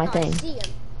see it on my thing. I see him.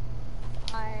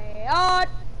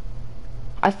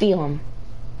 I feel him.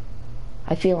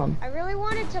 I feel him. I really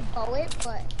wanted to bow it,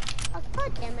 but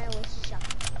god damn it, I was shot.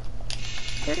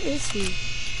 Where is he?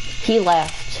 He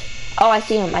left. Oh, I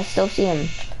see him. I still see him.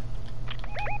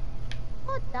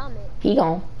 God damn it. He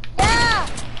gone. Yeah!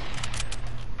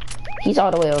 He's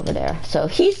all the way over there. So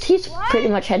he's pretty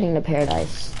much heading to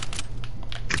paradise.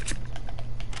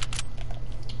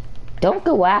 Don't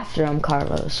go after him,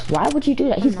 Carlos. Why would you do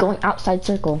that? He's going outside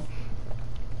circle.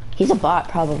 He's a bot,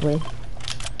 probably.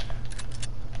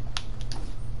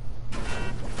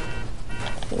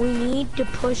 We need to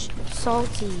push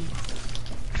Salty.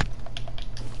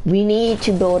 We need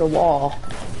to build a wall.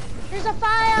 There's a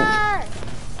fire!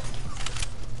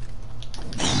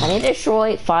 I need to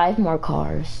destroy 5 more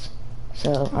cars.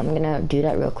 So I'm gonna do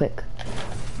that real quick.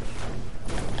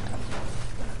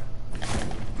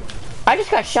 I just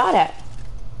got shot at.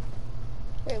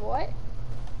 Wait, what?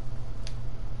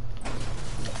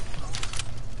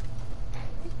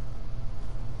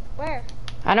 Where?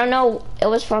 I don't know. It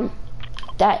was from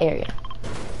that area.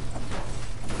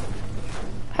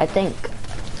 I think.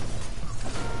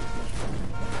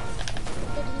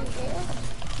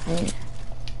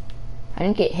 I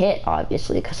didn't get hit,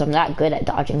 obviously, because I'm not good at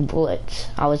dodging bullets.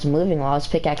 I was moving while I was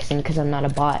pickaxing because I'm not a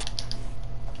bot.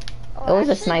 Oh, it was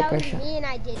actually, a sniper that was shot. me and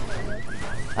I did hit it.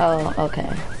 Oh,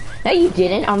 okay. No, you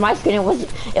didn't. On my screen, it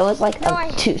was like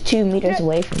No, two meters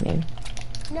away from me.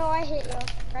 No, I hit you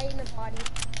right in the body.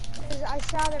 'Cause I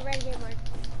saw the red game mark.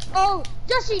 Oh,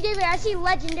 Justin David, I see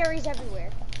legendaries everywhere.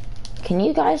 Can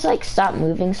you guys like stop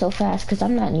moving so fast? Because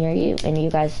I'm not near you, and you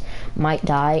guys might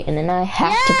die, and then I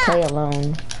have to play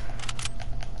alone.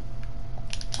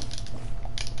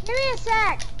 Give me a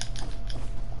sec.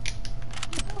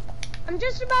 I'm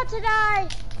just about to die.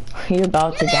 You're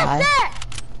about to die. Give me a sec.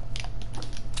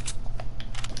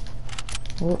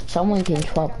 Well, someone can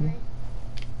 12 me.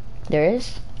 There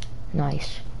is?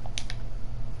 Nice.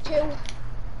 2.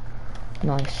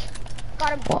 Nice.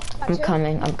 Got him. Well, Got I'm 2.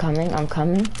 coming.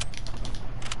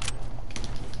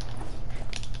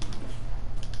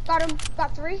 Got him.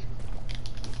 Got 3.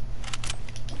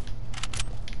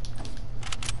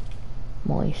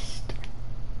 Moist.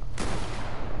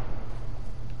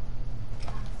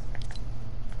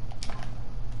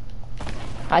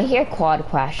 I hear quad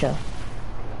crasher.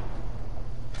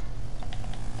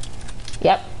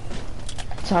 Yep.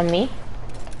 It's on me.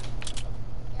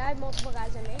 Yeah, I have multiple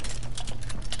guys on me.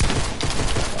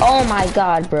 Oh my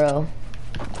god, bro.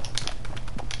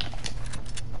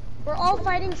 We're all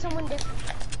fighting someone different.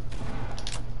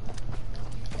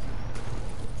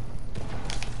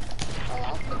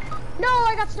 No,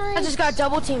 I got sniped. I just got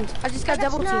double teamed. I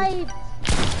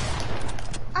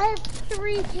have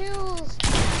 3 kills.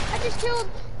 I just killed.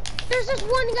 There's just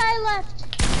one guy left.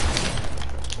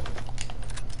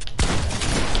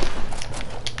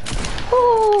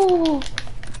 Oh.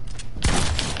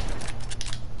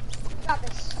 Got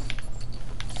this.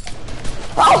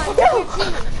 Oh no!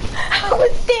 I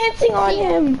was dancing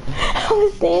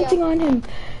on him.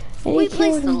 And We he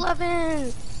placed killed him.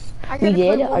 11. We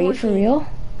did? Are you for real?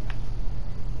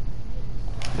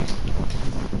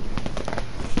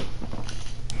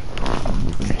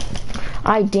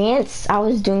 I danced. I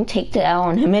was doing take the L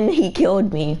on him and he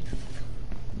killed me.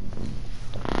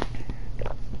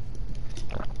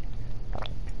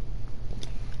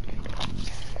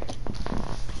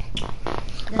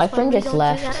 My friend just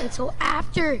left. That until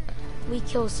after we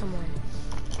kill someone.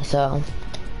 So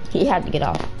he had to get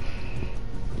off.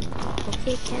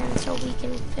 Okay, Ken, so we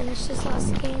can finish this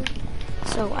last game.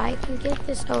 So I can get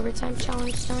this overtime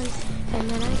challenge done, and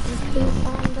then I can poop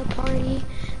on the party.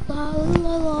 La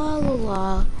la la la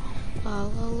la la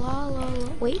la la la la.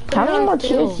 Wait, how many more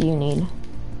tiers do you need?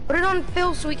 Put it on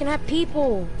Phil so we can have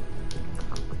people.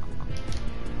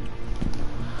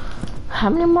 How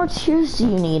many more tiers do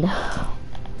you need?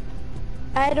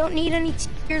 I don't need any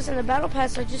tiers in the battle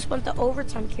pass. I just want the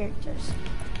overtime characters.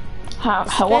 How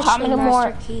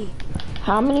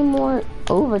many more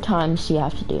overtimes do you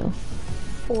have to do?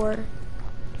 4.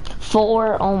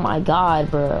 4? Oh my god,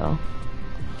 bro.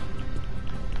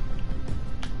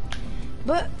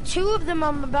 But 2 of them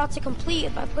I'm about to complete.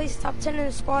 If I place top 10 in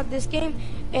the squad this game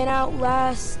and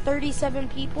outlast 37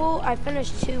 people, I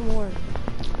finish 2 more.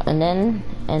 And then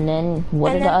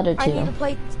what are the other 2?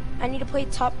 I need to play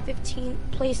top 15,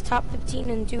 place top 15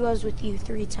 in duos with you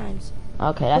 3 times.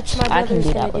 Okay, I can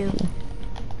do that with you.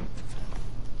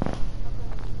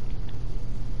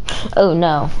 Oh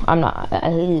no, I'm not.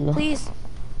 Please,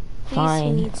 Fine.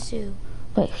 he needs to.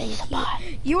 Wait, he's a bot.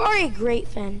 You are a great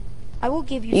Finn. I will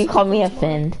give you. You call me a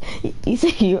tomorrow. Finn. You say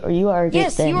you are a great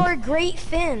Yes, Finn. you are a great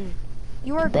Finn.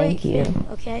 You are a Thank great you. Finn.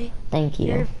 Okay. Thank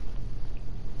you.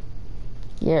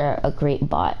 You're a great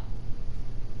bot.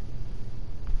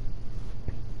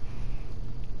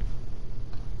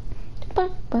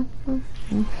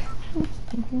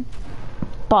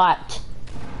 Bot.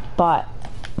 Bot.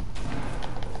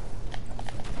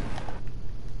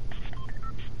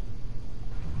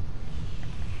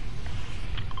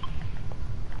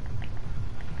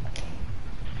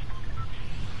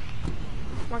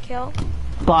 Markel,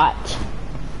 Bot.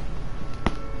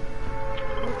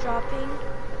 you're dropping.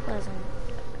 Pleasant.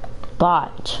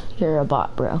 Bot. You're a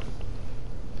bot, bro.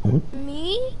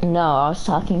 Me? No, I was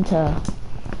talking to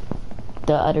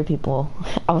the other people.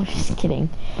 I was just kidding.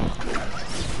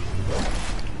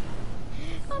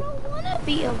 I don't want to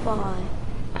be a bot.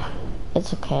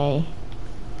 It's okay.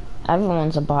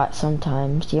 Everyone's a bot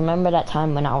sometimes. Do you remember that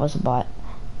time when I was a bot?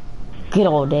 Good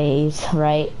old days,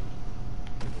 right?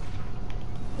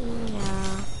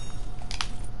 Yeah.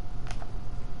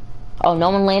 Oh, no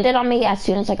one landed on me as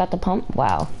soon as I got the pump?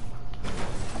 Wow.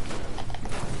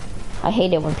 I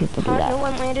hate it when people do No that.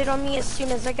 one landed on me as soon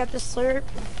as I got the slurp.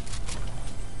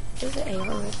 There's an AR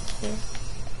right here.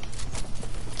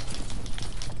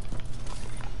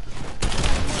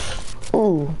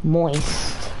 Ooh,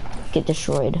 moist. Get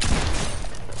destroyed.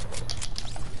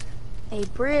 Hey,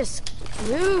 Brisk,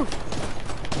 move!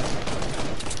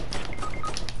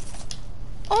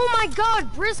 Oh my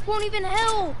god, Brisk won't even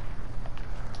help!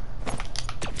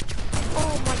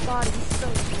 Oh my god, he's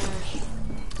so trash.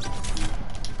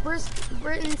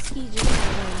 Britainski just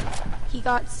ran. He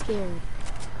got scared.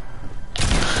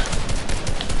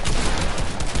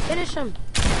 Finish him.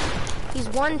 He's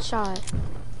one shot.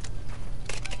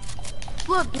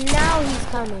 Look, now he's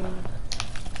coming.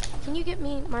 Can you get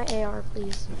me my AR,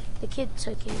 please? The kid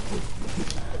took it.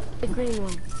 The green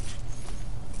one.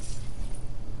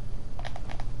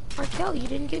 Markel, you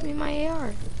didn't give me my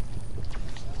AR.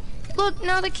 Look,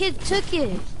 now the kid took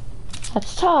it.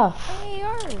 That's tough. My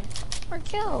AR.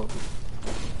 Markel.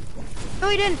 No,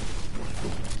 he didn't.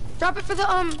 Drop it for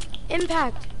the,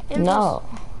 impact. No.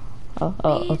 Oh,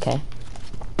 Please. okay.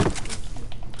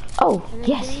 Oh, And then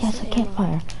yes, give me yes, a some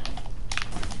campfire.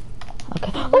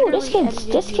 Okay. I Oh, this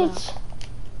literally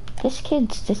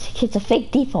kid's a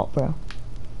fake default, bro.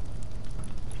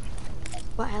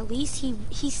 But at least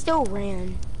he still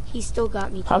ran. He still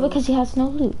got me. Probably killed. because he has no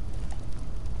loot.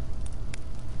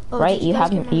 Oh, Right? did You guys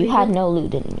get my had reboot? no loot,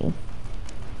 didn't you?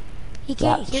 He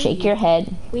Yeah. can't hear Shake me. your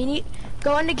head. We need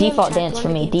go into game Default chat. dance go for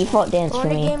into me. game chat. Default dance Go for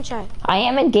into me. game chat. I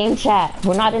am in game chat.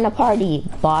 We're not in a party,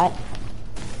 bot.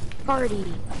 Party.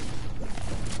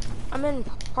 I'm in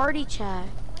party chat.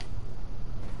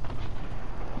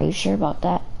 Are you sure about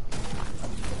that?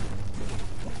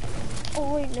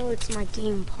 Oh wait, no, it's my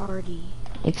game party.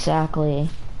 Exactly.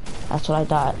 That's what I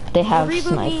thought. They have Reboot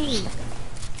snipes.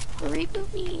 me.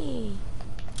 Reboot me.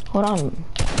 Hold on.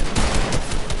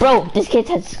 Bro, this kid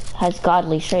has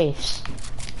godly strafes.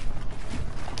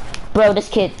 Bro, this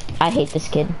kid, I hate this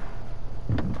kid.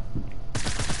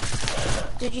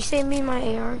 Did you save me my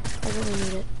AR? I really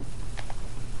need it.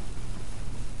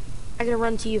 I gotta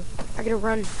run to you. I gotta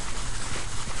run.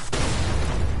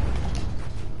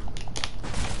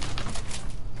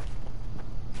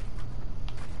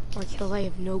 Markel, I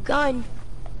have no gun.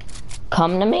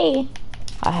 Come to me.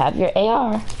 I have your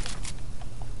AR.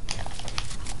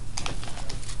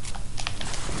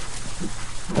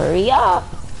 Hurry up.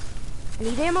 I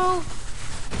need ammo.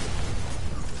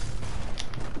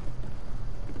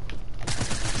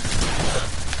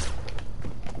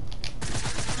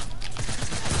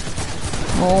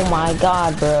 Oh my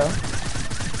god, bro.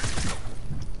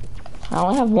 I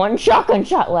only have one shotgun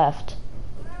shot left.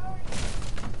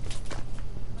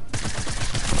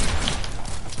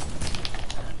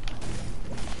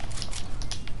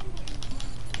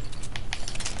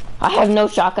 I have no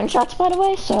shotgun shots, by the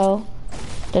way, so...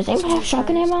 Does anybody have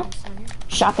shotgun ammo?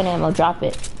 Shotgun ammo, drop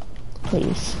it.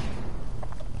 Please.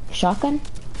 Shotgun?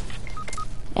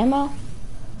 Ammo?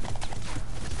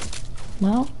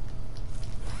 No?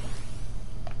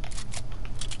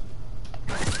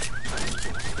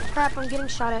 Crap, I'm getting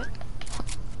shot at.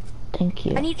 Thank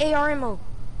you. I need AR ammo.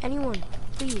 Anyone,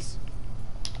 please.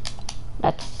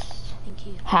 That's Thank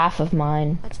you. half of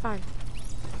mine. That's fine.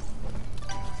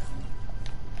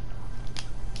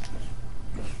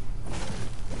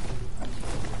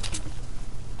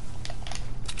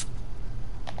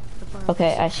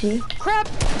 Okay, I see. Crap!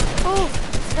 Oh,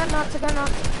 I got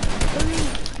knocked.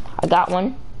 Hurry. I got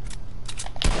one.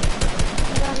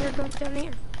 Get out here, go down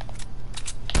here.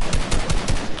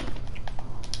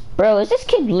 Bro, is this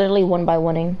kid literally one by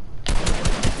oneing?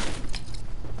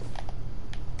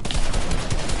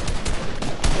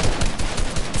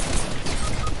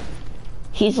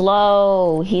 He's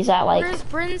low. He's at like... Where's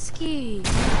Brinsky?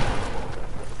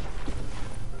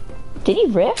 Did he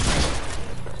rift?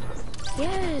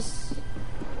 Yes.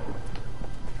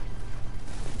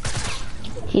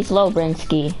 He's low,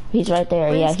 Brinsky. He's right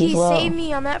there. Yeah, he's Brinsky, low. save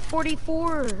me. I'm at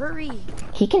 44. Hurry.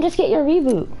 He can just get your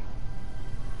reboot.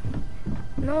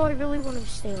 No, I really want to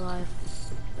stay alive.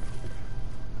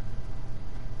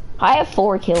 I have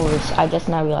 4 kills. I just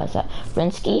now realized that.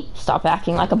 Brinsky, stop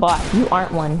acting like a bot. You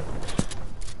aren't one.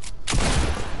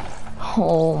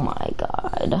 Oh my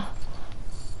god.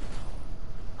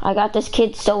 I got this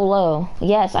kid so low.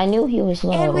 Yes, I knew he was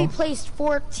low. And we placed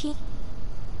 14.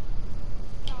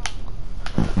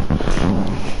 And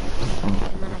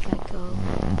then I gotta go.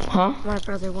 Huh? My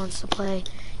brother wants to play.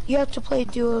 You have to play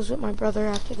duos with my brother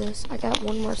after this. I got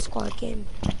one more squad game.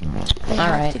 I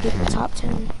have to get the top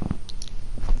 10.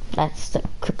 That's the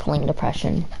crippling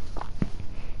depression.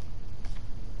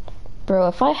 Bro,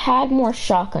 if I had more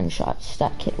shotgun shots,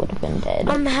 that kid would have been dead.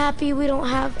 I'm happy we don't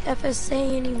have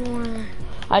FSA anymore.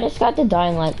 I just got the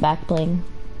Dying Light back bling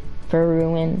for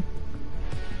Ruin.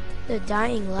 The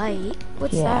Dying Light?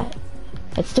 What's Yeah. that?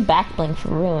 It's the back bling for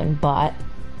Ruin, bot.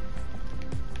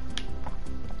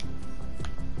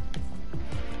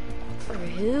 For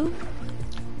who?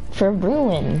 For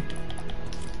Ruin.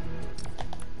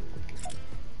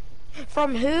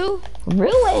 From who?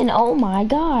 Ruin! Oh my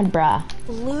god, bruh.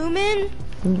 Lumen?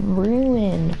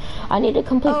 Ruin. I need to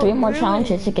complete 3 more Ruin.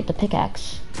 challenges to get the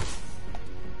pickaxe.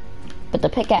 But the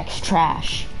pickaxe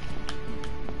trash.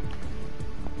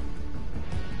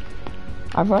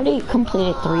 I've already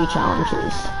completed 3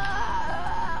 challenges.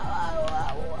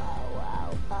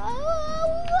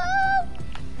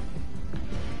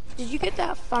 Did you get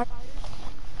that fire?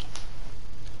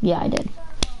 Yeah, I did.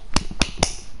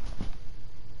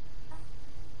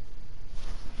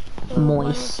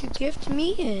 Moist. Why don't you gift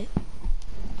me it?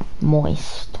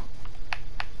 Moist.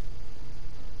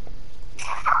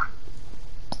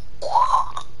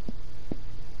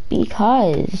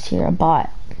 Because you're a bot.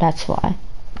 That's why.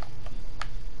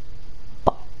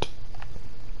 But.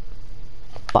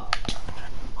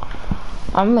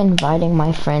 I'm inviting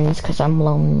my friends because I'm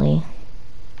lonely.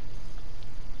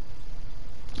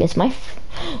 Is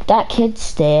that kid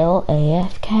stale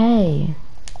AFK?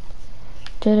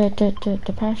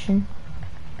 Depression.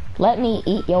 Let me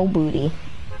eat your booty.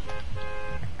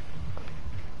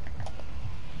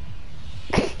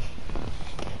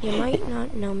 You might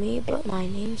not know me, but my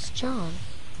name's John.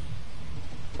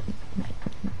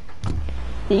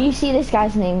 Did you see this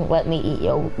guy's name? Let me eat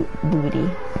your booty.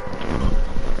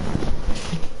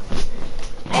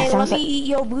 Hey, let me eat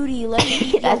your booty. Let me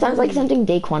eat That sounds like something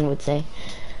Daquan would say.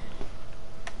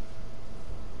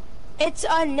 It's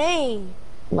a name.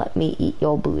 Let me eat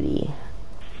your booty.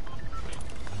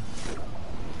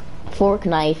 Fork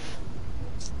knife.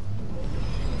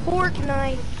 Fork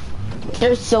knife.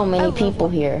 There's so many people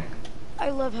here. I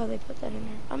love how they put that in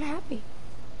there. I'm happy.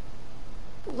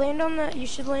 Land on that. You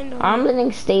should land on I'm that.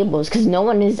 landing stables because no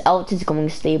one else is going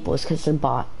stables because they're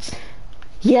bots.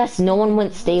 Yes, no one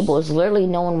went stables. Literally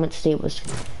no one went stables.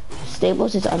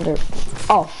 Stables is under...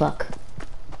 Oh, fuck.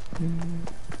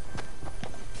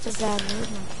 Does that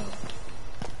hurt my phone?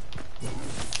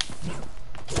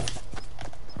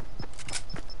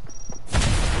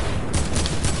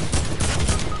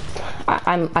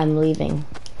 I'm leaving.